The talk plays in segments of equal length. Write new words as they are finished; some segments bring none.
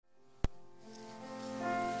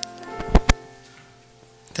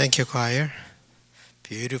Thank you, choir.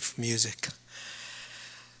 Beautiful music.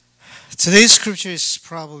 Today's scripture is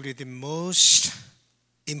probably the most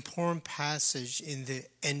important passage in the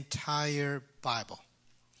entire Bible.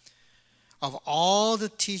 Of all the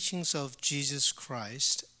teachings of Jesus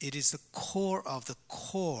Christ, it is the core of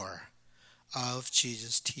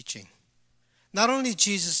Jesus' teaching. Not only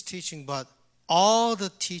Jesus' teaching, but all the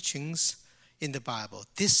teachings in the Bible.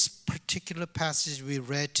 This particular passage we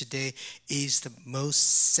read today is the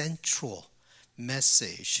most central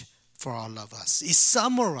message for all of us. It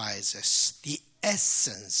summarizes the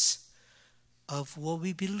essence of what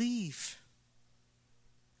we believe.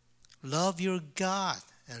 Love your God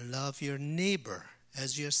and love your neighbor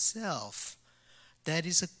as yourself. That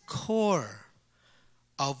is a core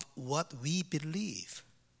of what we believe.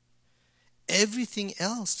 Everything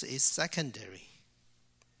else is secondary.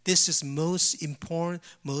 This is most important,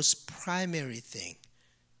 most primary thing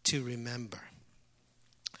to remember.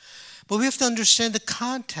 But we have to understand the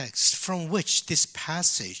context from which this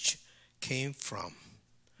passage came from.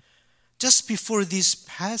 Just before this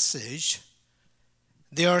passage,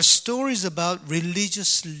 there are stories about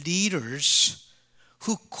religious leaders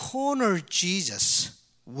who cornered Jesus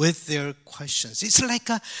with their questions. It's like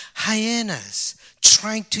hyenas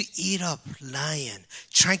trying to eat up lion,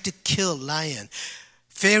 trying to kill lion.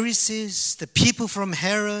 Pharisees, the people from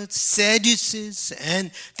Herod, Sadducees,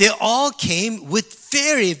 and they all came with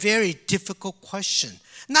very, very difficult questions.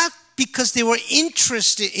 Not because they were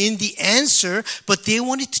interested in the answer, but they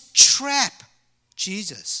wanted to trap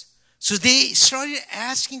Jesus. So they started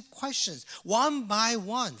asking questions one by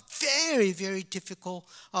one. Very, very difficult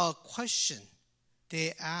question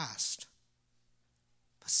they asked.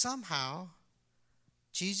 But somehow,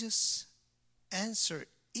 Jesus answered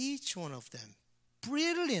each one of them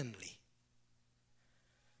brilliantly.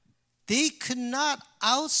 They could not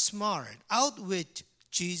outwit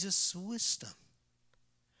Jesus' wisdom.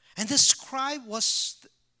 And the scribe was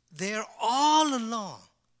there all along.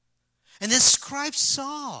 And the scribe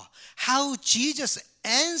saw how Jesus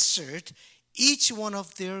answered each one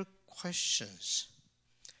of their questions.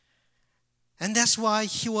 And that's why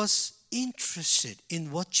he was interested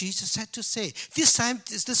in what Jesus had to say. This time,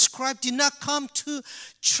 the scribe did not come to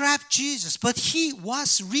trap Jesus, but he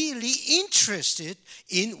was really interested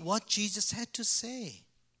in what Jesus had to say.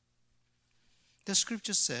 The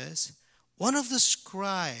scripture says, one of the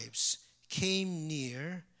scribes came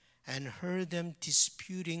near and heard them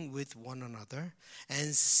disputing with one another,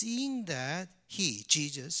 and seeing that he,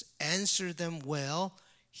 Jesus, answered them well,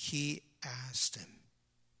 he asked him.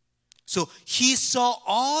 So he saw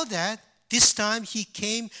all that. This time he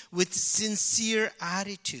came with sincere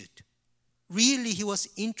attitude. Really, he was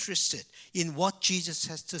interested in what Jesus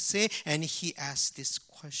has to say, and he asked this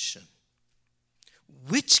question.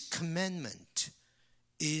 Which commandment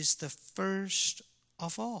is the first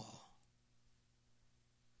of all?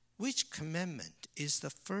 Which commandment is the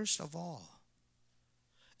first of all?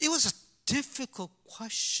 It was a difficult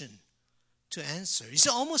question to answer. It's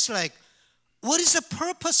almost like, what is the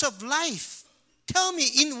purpose of life? Tell me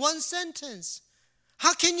in one sentence.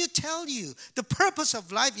 How can you tell you the purpose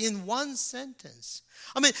of life in one sentence?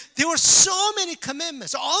 I mean, there were so many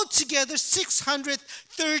commandments. Altogether,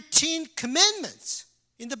 613 commandments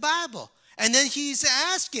in the Bible. And then he's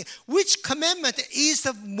asking, which commandment is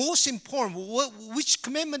the most important? Which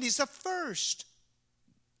commandment is the first?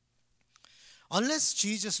 Unless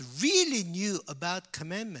Jesus really knew about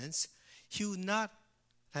commandments, he would not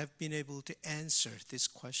have been able to answer these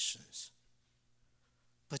questions.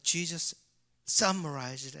 But Jesus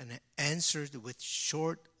summarized it and answered with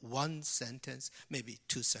short one sentence, maybe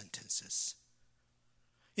two sentences.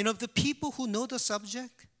 You know, the people who know the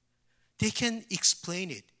subject, they can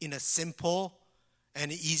explain it in a simple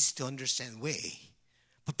and easy to understand way.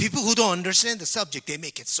 But people who don't understand the subject, they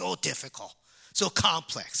make it so difficult, so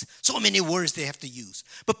complex, so many words they have to use.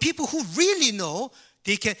 But people who really know,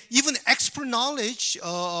 they can, even expert knowledge,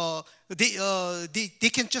 they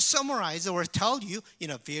can just summarize or tell you in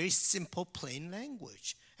a very simple, plain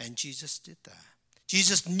language. And Jesus did that.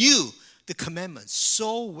 Jesus knew the commandments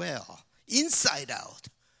so well, inside out.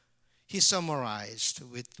 He summarized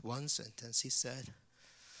with one sentence. He said,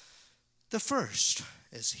 the first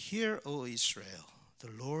is, hear, O Israel, the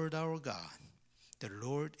Lord our God, the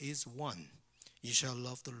Lord is one. You shall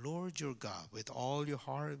love the Lord your God with all your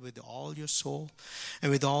heart, with all your soul,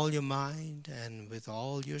 and with all your mind, and with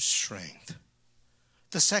all your strength.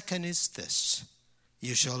 The second is this,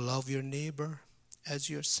 you shall love your neighbor as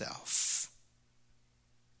yourself.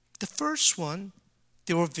 The first one,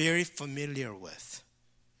 they were very familiar with.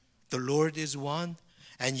 The Lord is one,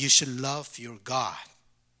 and you should love your God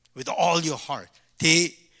with all your heart.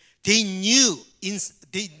 They They knew,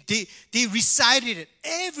 they recited it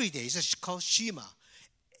every day. It's called Shema.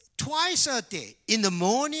 Twice a day, in the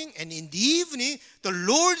morning and in the evening, the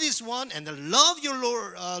Lord is one, and love your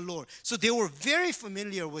Lord. So they were very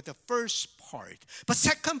familiar with the first part. But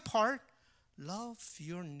second part, love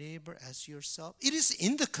your neighbor as yourself. It is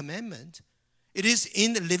in the commandment. It is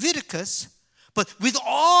in Leviticus. But with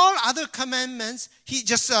all other commandments,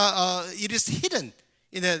 it is hidden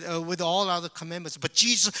with all other commandments. But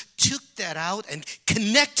Jesus took that out and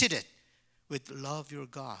connected it with love your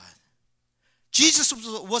God. Jesus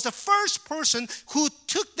was the first person who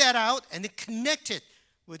took that out and connected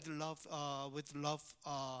with love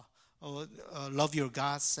your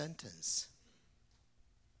God sentence.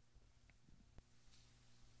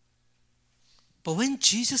 But when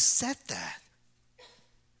Jesus said that,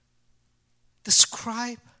 the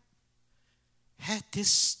scribe had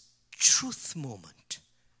this truth moment,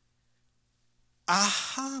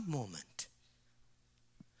 aha moment.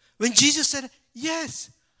 When Jesus said,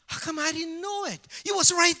 yes, how come I didn't know it? It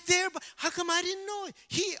was right there, but how come I didn't know it?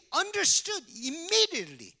 He understood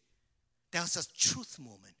immediately. That was a truth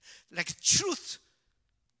moment. Like truth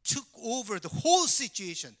took over the whole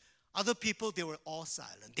situation. Other people, they were all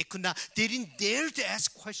silent. They didn't dare to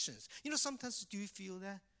ask questions. Sometimes do you feel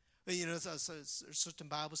that? A certain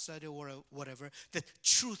Bible study or whatever, the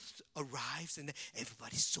truth arrives and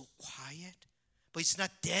everybody's so quiet. But it's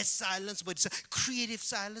not dead silence, but it's a creative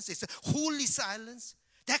silence. It's a holy silence.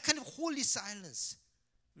 That kind of holy silence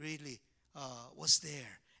really was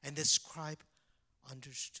there. And the scribe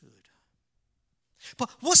understood.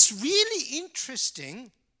 But what's really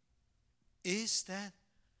interesting is that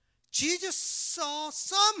Jesus saw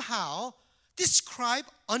somehow this scribe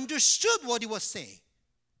understood what he was saying.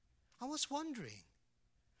 I was wondering,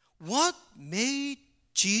 what made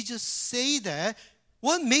Jesus say that?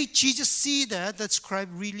 What made Jesus see that scribe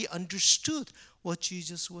really understood what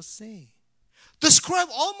Jesus was saying? The scribe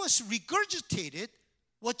almost regurgitated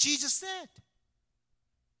what Jesus said.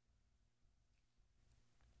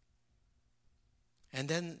 And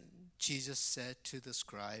then Jesus said to the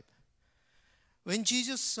scribe, when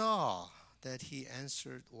Jesus saw that he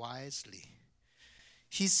answered wisely,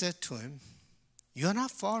 he said to him, you are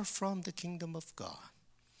not far from the kingdom of God.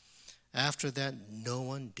 After that, no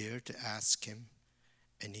one dared to ask him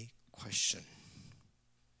any question.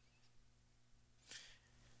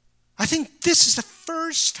 I think this is the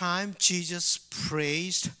first time Jesus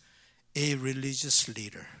praised a religious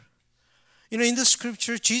leader. In the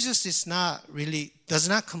scripture, Jesus does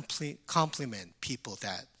not compliment people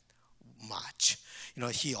that much.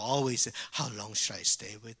 He always said, how long should I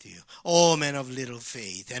stay with you? Oh, man of little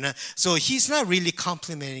faith. And so he's not really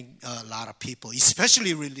complimenting a lot of people,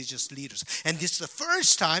 especially religious leaders. And this is the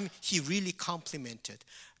first time he really complimented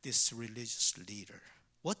this religious leader.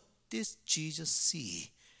 What did Jesus see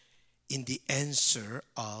in the answer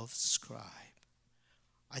of scribe?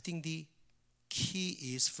 I think the key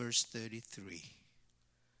is verse 33.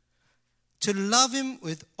 To love him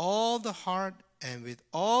with all the heart and with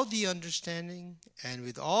all the understanding and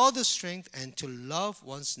with all the strength, and to love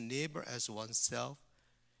one's neighbor as oneself.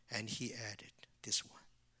 And he added this one.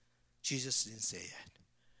 Jesus didn't say that.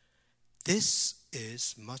 This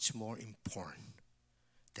is much more important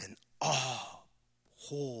than all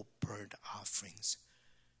whole burnt offerings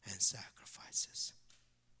and sacrifices.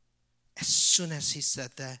 As soon as he said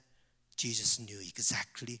that, Jesus knew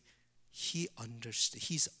exactly. He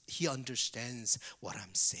understands what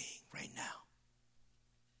I'm saying right now.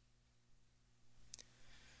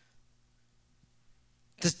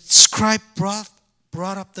 The scribe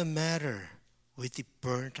brought up the matter with the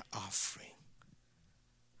burnt offering.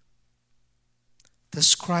 The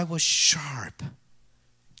scribe was sharp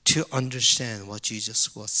to understand what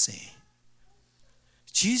Jesus was saying.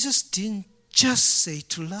 Jesus didn't just say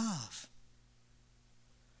to love.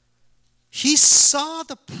 He saw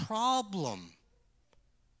the problem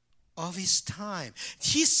of his time.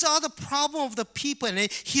 He saw the problem of the people, and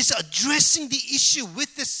he's addressing the issue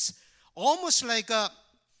with this almost like a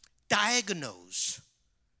diagnose.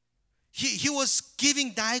 He was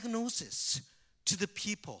giving diagnosis to the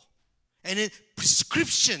people. And a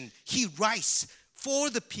prescription he writes for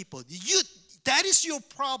the people. That is your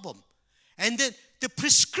problem. And then the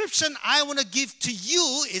prescription I want to give to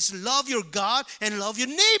you is love your God and love your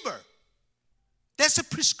neighbor. That's a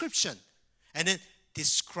prescription. And then the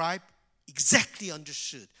scribe exactly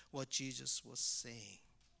understood what Jesus was saying.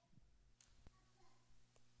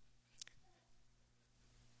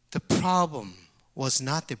 The problem was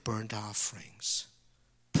not the burnt offerings.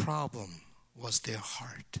 Problem was their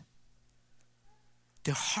heart.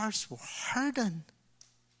 Their hearts were hardened.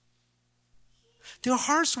 Their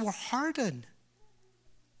hearts were hardened.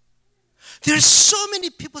 There are so many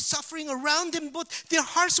people suffering around them, but their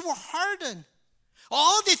hearts were hardened.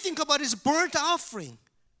 All they think about is burnt offering.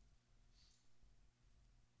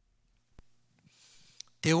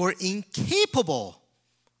 They were incapable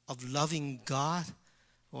of loving God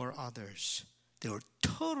or others. They were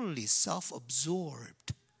totally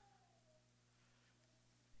self-absorbed.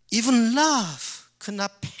 Even love could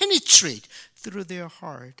not penetrate through their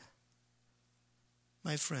heart.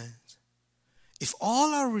 My friends, if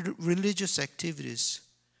all our religious activities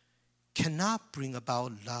cannot bring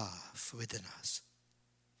about love within us,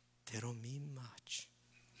 they don't mean much.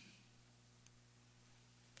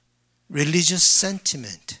 Religious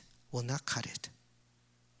sentiment will not cut it.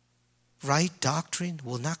 Right doctrine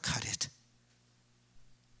will not cut it.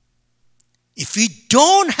 If we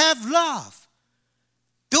don't have love,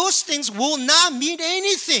 those things will not mean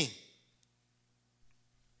anything.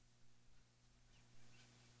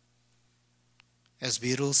 As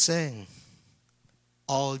Beatles sang,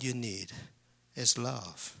 all you need is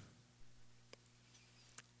love.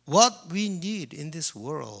 What we need in this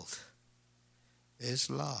world is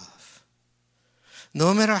love.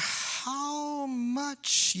 No matter how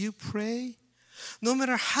much you pray, no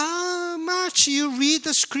matter how much you read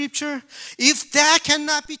the scripture, if that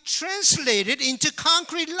cannot be translated into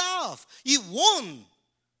concrete love, it won't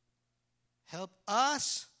help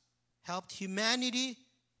us, help humanity,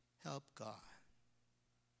 help God.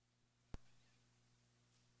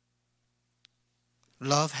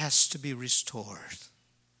 Love has to be restored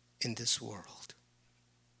in this world.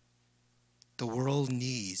 The world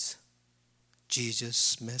needs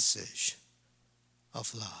Jesus' message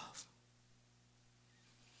of love.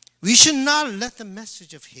 We should not let the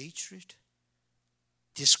message of hatred,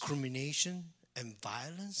 discrimination, and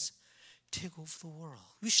violence take over the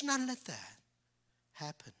world. We should not let that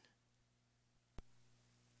happen.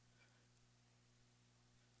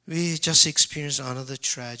 We just experienced another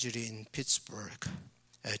tragedy in Pittsburgh,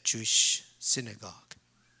 a Jewish synagogue.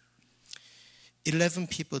 11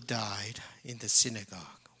 people died in the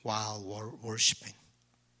synagogue while worshiping.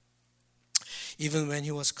 Even when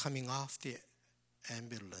he was coming off the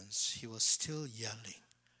ambulance, he was still yelling,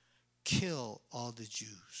 "Kill all the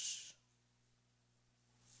Jews."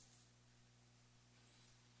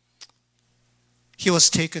 He was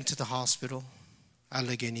taken to the hospital,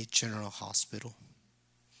 Allegheny General Hospital,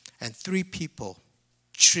 and 3 people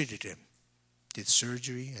treated him, did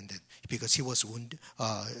surgery, and then because he was wounded,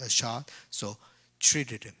 shot, so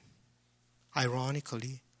treated him.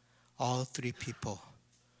 Ironically, all 3 people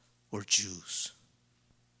were Jews.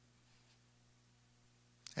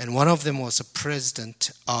 And one of them was a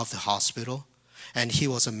president of the hospital, and he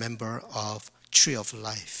was a member of Tree of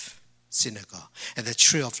Life Synagogue. And the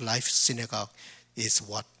Tree of Life Synagogue is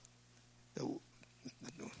what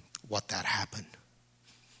that happened.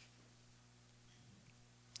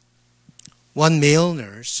 One male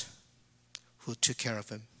nurse who took care of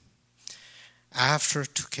him, after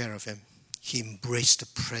took care of him, he embraced the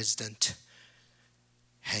president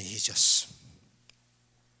and he just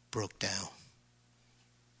broke down.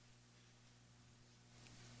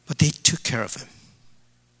 But they took care of him.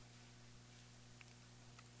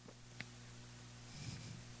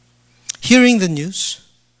 Hearing the news,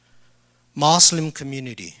 Muslim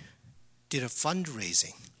community did a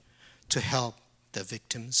fundraising to help the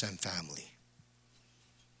victims and family.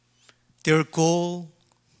 Their goal,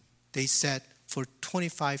 they set for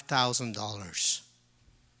 $25,000.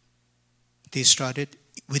 They started,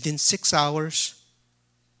 within 6 hours,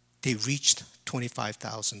 they reached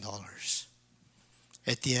 $25,000.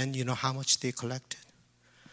 At the end, you know how much they collected?